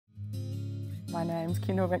My name's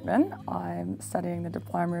Kendall McMinn. I'm studying the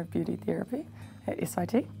Diploma of Beauty Therapy at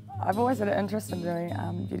SIT. I've always had an interest in doing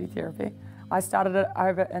beauty therapy. I started it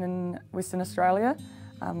over in Western Australia,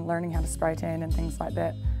 learning how to spray tan and things like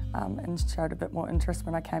that, and showed a bit more interest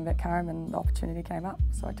when I came back home and the opportunity came up,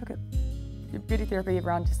 so I took it. Beauty therapy,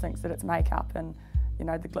 everyone just thinks that it's makeup and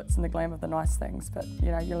the glitz and the glam of the nice things, but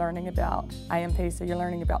you're learning about AMP, so you're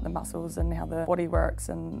learning about the muscles and how the body works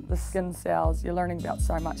and the skin cells. You're learning about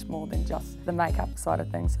so much more than just the makeup side of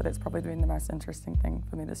things, so that's probably been the most interesting thing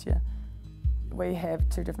for me this year. We have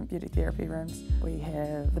 2 different beauty therapy rooms. We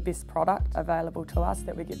have the best product available to us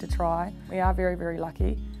that we get to try. We are very, very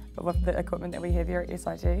lucky with the equipment that we have here at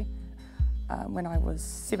SIT. When I was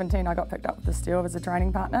 17, I got picked up with the Steel as a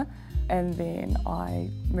training partner, and then I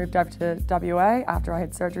moved over to WA after I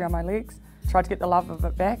had surgery on my legs. Tried to get the love of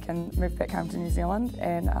it back and moved back home to New Zealand,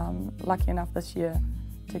 and lucky enough this year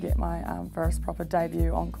to get my first proper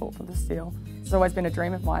debut on court for the Steel. It's always been a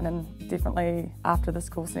dream of mine, and definitely after this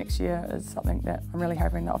course next year is something that I'm really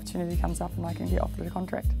hoping the opportunity comes up and I can get offered a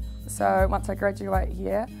contract. So once I graduate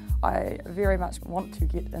here, I very much want to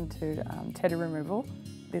get into tattoo removal.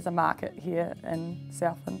 There's a market here in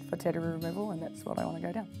Southland for tattoo removal, and that's what I want to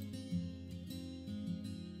go down.